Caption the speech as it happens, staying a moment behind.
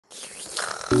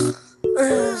Slasher.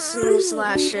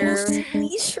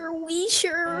 We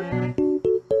sure.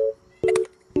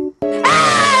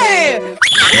 Hey! Wow!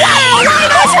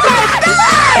 Why does it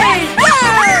die?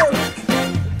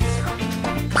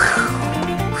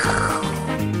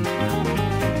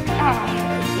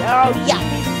 Oh yeah.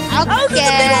 I'll get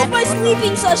the middle of my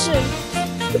sleeping session.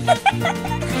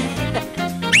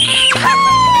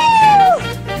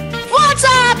 What's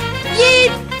up,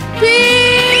 Yeeps?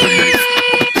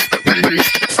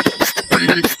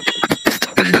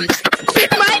 Your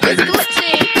mic is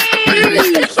glitching. Your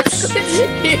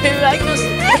mic is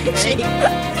glitching.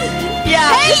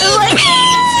 Yeah. Hey! It's like.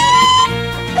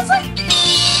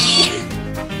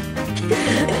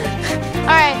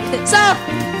 Alright, so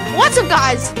what's up,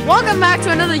 guys? Welcome back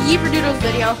to another Yeeper Doodles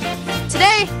video.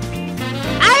 Today,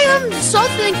 I am so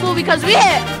thankful because we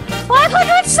hit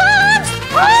 500 subs!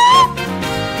 Oh!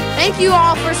 Thank you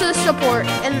all for the support,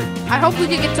 and I hope we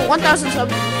can get to 1,000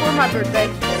 subs for my birthday.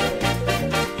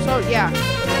 So yeah.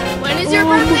 When is your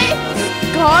birthday?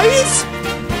 Guys,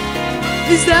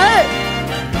 is that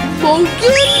Logan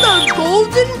the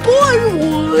Golden Boy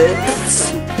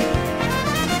Woods?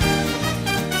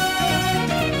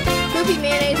 Poopy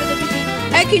mayonnaise with a poopy.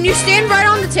 Hey, can you stand right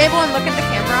on the table and look at the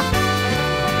camera?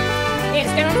 Yeah,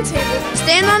 stand on the table.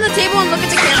 Stand on the table and look at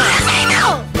the camera.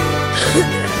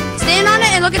 Stand on it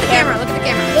and look at the camera. Look at the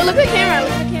camera. Look at the camera.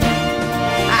 Look at the camera.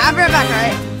 I'll be right back,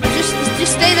 alright?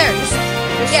 Just stay there. Just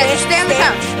stay on the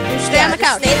couch. Just stay on the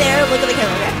couch. Stay there. Look at the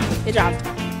camera. Okay. Good job.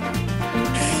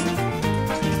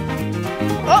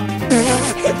 Oh.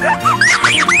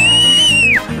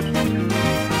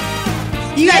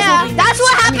 You guys will be that's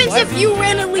what happens what? if you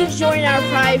randomly join our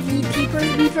private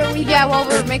Beeper week. Yeah, well,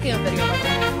 we're making a video about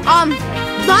that.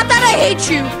 Not that I hate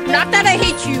you. Not that I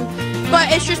hate you.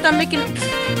 But it's just I'm making...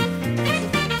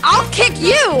 I'll kick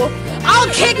you. I'll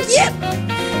kick you.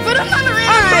 But I'm not a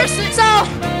random person. So,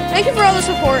 thank you for all the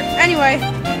support. Anyway,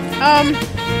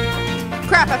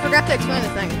 crap, I forgot to explain the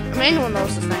thing. I mean, anyone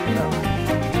knows this thing, though.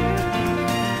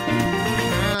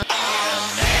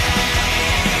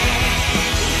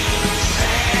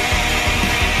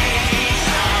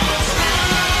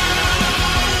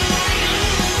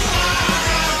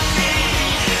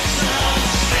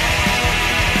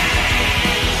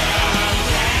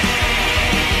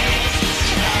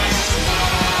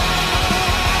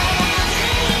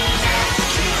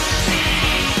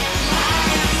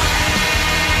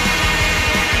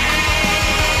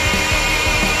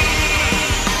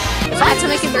 To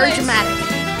make it very dramatic.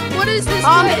 What is this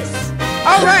place?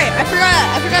 Oh right, I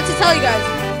forgot to tell you guys.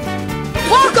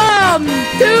 Welcome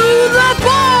to the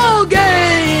ball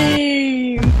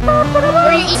game.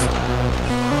 Where you eat?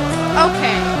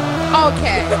 Okay.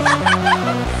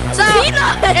 So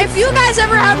if you guys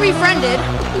ever have me friended,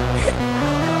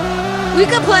 we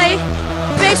could play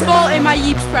baseball in my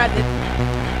Yeeps private.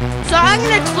 So I'm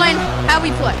gonna explain how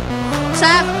we play.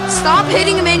 Sav, stop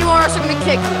hitting Emmanuel or else I'm gonna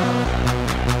kick you.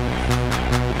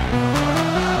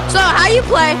 So how you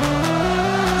play,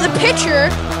 the pitcher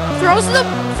throws the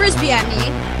frisbee at me.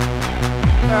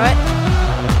 Alright.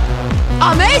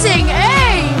 Amazing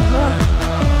aim!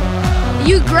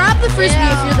 You grab the frisbee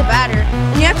if you're the batter.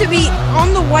 And you have to be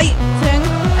on the white thing.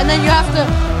 And then you have to,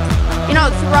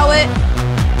 throw it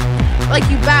like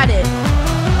you bat it.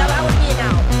 Now that would be an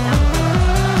out.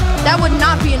 That would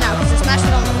not be an out because it smashed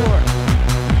it on the floor.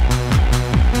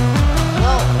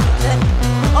 Well,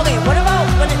 okay, what about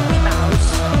when it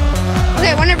rebounds?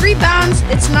 Okay, when it rebounds,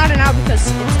 it's not an out because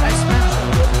I smashed it.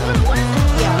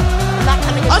 Yeah. I'm not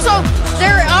coming. Also,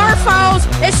 there are fouls.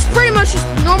 It's pretty much just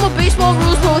normal baseball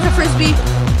rules, but with a frisbee.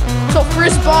 So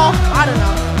frisball, I don't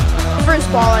know.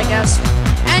 Frisball, I guess.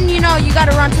 And you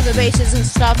gotta run to the bases and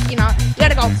stuff. You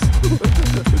gotta go.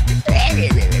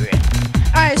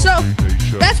 All right, so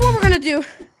that's what we're gonna do.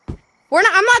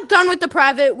 I'm not done with the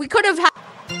private. We could have had.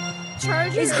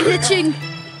 Is glitching.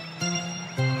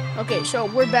 Okay, so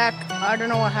we're back. I don't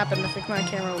know what happened. I think my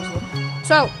camera was low.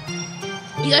 So,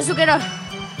 you guys will get a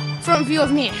front view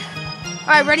of me.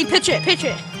 Alright, ready? Pitch it.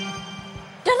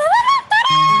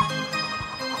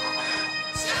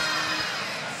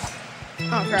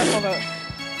 Oh, crap. Hold on.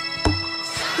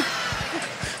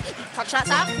 Touch that,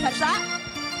 Sam. Touch that.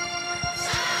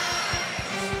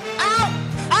 Ow!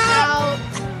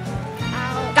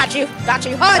 Got you.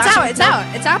 Oh, it's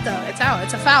out though.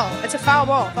 It's a foul. It's a foul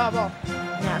ball.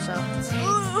 Yeah, so.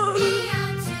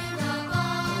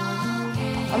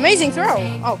 Amazing throw.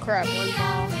 Oh, crap.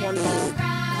 One ball.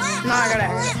 No, I gotta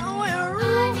hurt.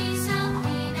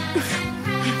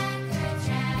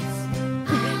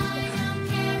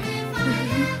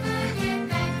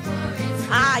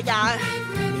 Yeah.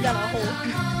 You got a hole.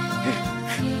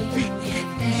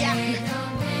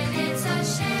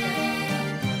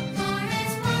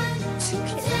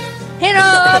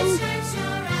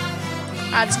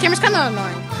 This camera's kind of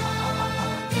annoying.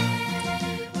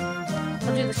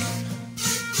 I'll do this.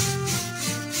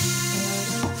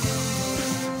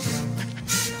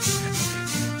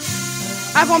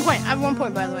 I have 1 point. I have 1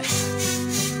 point, by the way.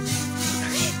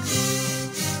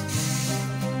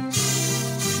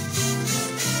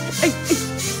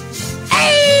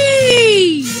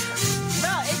 Hey!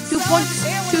 Bro, it's 2 points.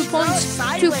 2 points.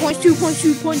 2 points. 2 points.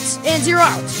 2 points. And 0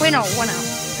 outs. Wait, no, 1 out.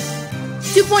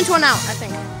 2 points, 1 out, I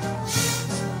think.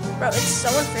 Bro, it's so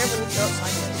unfair when you throw it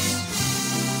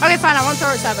sideways. Okay, fine. I won't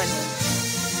throw it 7.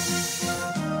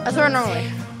 I throw it normally.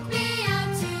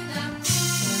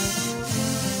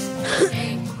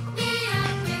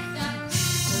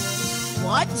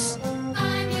 What?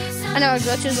 I know it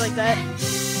glitches like that.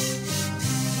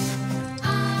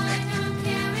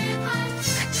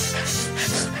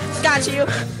 Got you.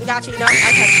 Got you. No, I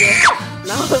touched you.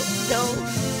 No, no.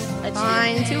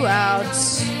 Fine, 2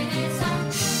 outs.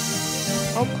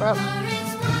 Oh crap.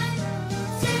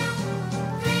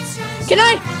 Can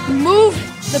I move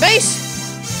the base?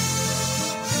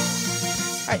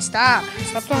 Alright, stop.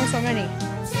 Stop throwing so many.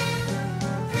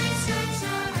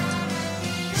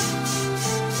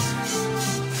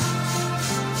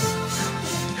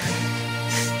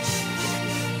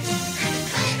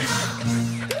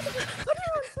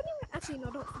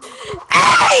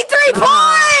 Hey, 3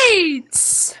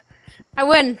 points! I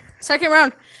win. Second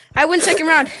round. I win second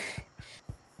round.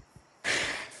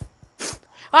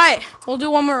 Alright, we'll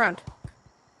do 1 more round.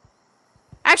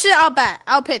 Actually, I'll bat.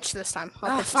 I'll pitch this time.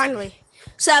 I'll pitch Finally.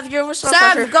 Sav, you're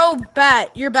Sav, go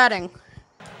bat. You're batting.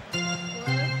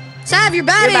 Sav, you're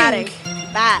batting. You're batting.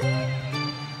 Bat.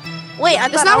 Wait, I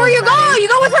thought That's not where you go. You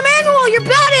go with Emmanuel. You're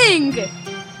batting.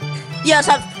 Yeah,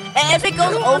 Sav. If it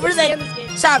goes over, then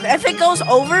Sav. If it goes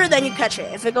over, then you catch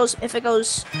it. If it goes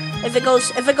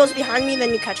behind me,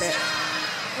 then you catch it.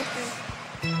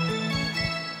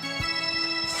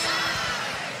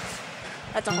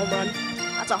 That's a home run.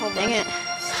 That's a home run. Dang it.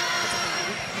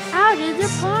 Out of the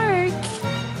park.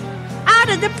 Out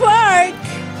of the park.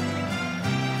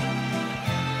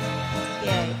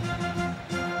 Yay.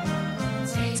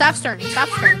 Sav's turn.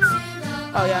 Sav's turn.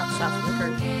 Oh yeah, Sav's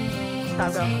turn.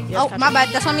 Sav, go. Yes, Oh, catch my it. bad.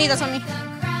 That's on me. That's on me.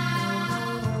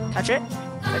 Catch it.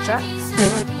 Catch that.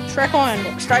 Strike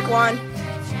 1. Strike 1.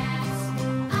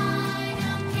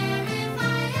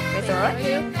 Okay, throw it.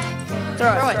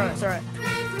 Throw it. Throw it. Throw it.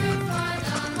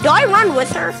 Do I run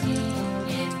with her?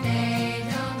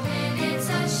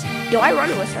 Do I run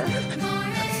with her?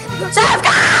 Sav, go!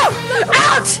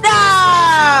 Out! No!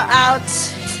 Out.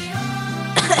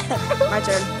 My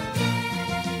turn.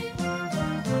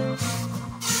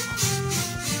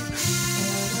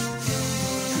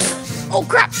 Oh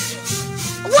crap!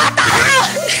 What the hell?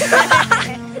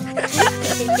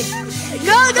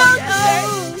 Go, go, go!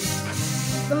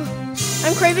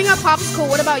 I'm craving a popsicle.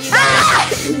 What about you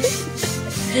guys?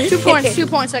 2 points. 2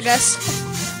 points, I guess.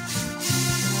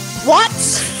 What?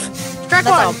 Strike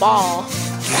That's 1. a ball.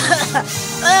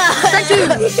 Strike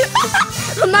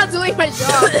 2. I'm not doing my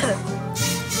job.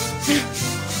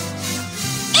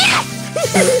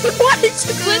 Why did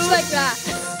you glitch like that?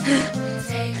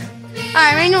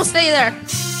 Alright, Manuel, stay there.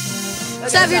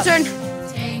 Sav, your turn.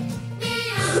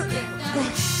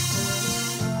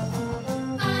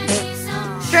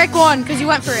 Strike 1, because you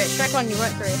went for it. Strike 1, you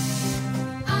went for it.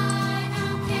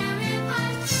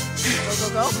 Go,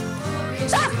 go, go.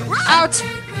 Sav, run! Out.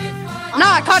 No,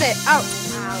 I caught it. Out.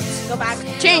 Out. Go back.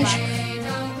 Change. Go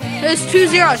back. It's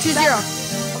 2-0.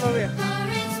 2-0. Come over here.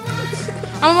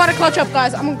 I'm about to clutch up,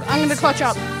 guys. I'm gonna clutch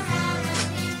up.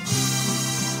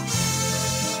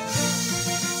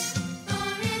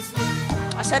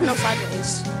 I said no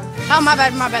sideways. Oh, my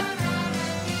bad, my bad.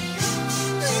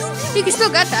 You can still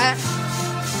get that.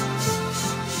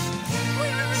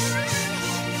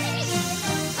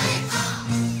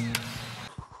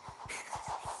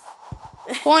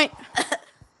 Point.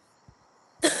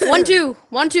 1-2.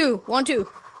 1-2. 1-2.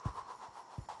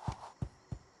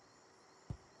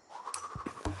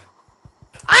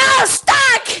 Oh,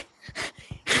 stuck!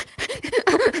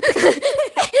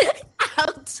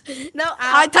 Out. No, out.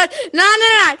 I touched. No,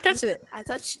 I touched it. I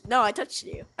touched. No, I touched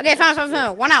you. Okay, fine. 1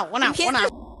 out. 1 out. You 1 can't-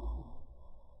 out.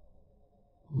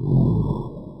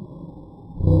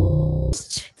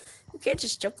 You can't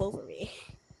just jump over me.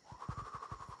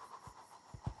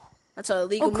 That's a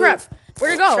legal Oh crap! move.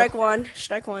 Where'd it go? Strike 1.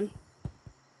 Strike 1.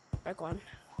 Strike 1.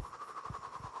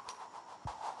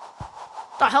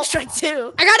 The hell? Strike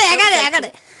 2. I got it. I got it. I got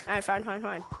it. Alright, fine, fine,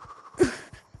 fine.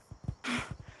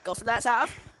 Go for that, Sav.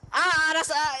 Ah,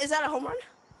 that's is that a home run?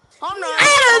 Home run.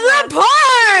 Out of the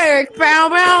park! Bow,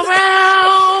 bow,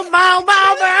 bow, bow,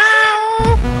 bow,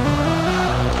 bow.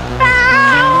 Bow.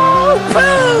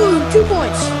 Boom! 2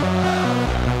 points.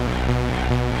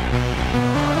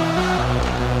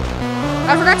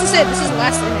 I forgot to say this is the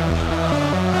last inning.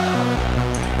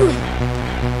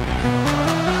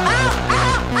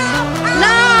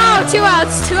 No! 2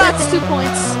 outs. 2 outs, 2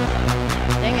 points.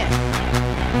 Dang it.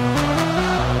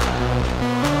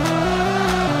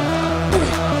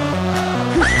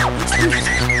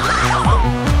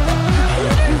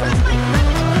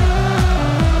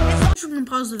 I'm gonna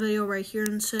pause the video right here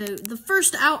and say the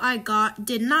first out I got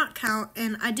did not count,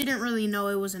 and I didn't really know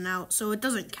it was an out, so it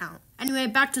doesn't count. Anyway,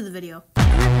 back to the video.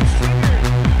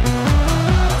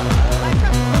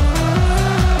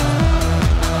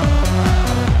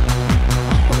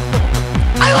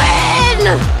 I win!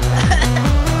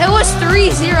 It was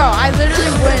 3-0. I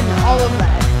literally win all of that.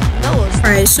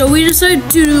 Alright, so we decided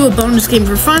to do a bonus game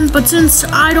for fun, but since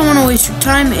I don't want to waste your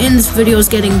time and this video is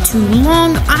getting too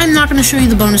long, I'm not going to show you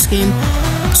the bonus game.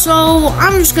 So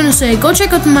I'm just going to say, go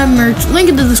check out my merch, link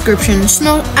in the description, at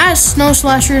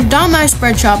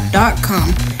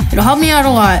snowslasher.myspreadshop.com. It'll help me out a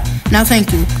lot. Now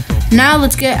thank you. Now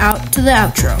let's get out to the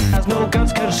outro. Has no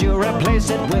guts cause you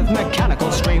replace it with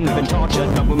mechanical stream. We've been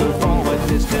tortured but we move forward.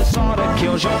 This disorder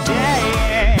kills your day.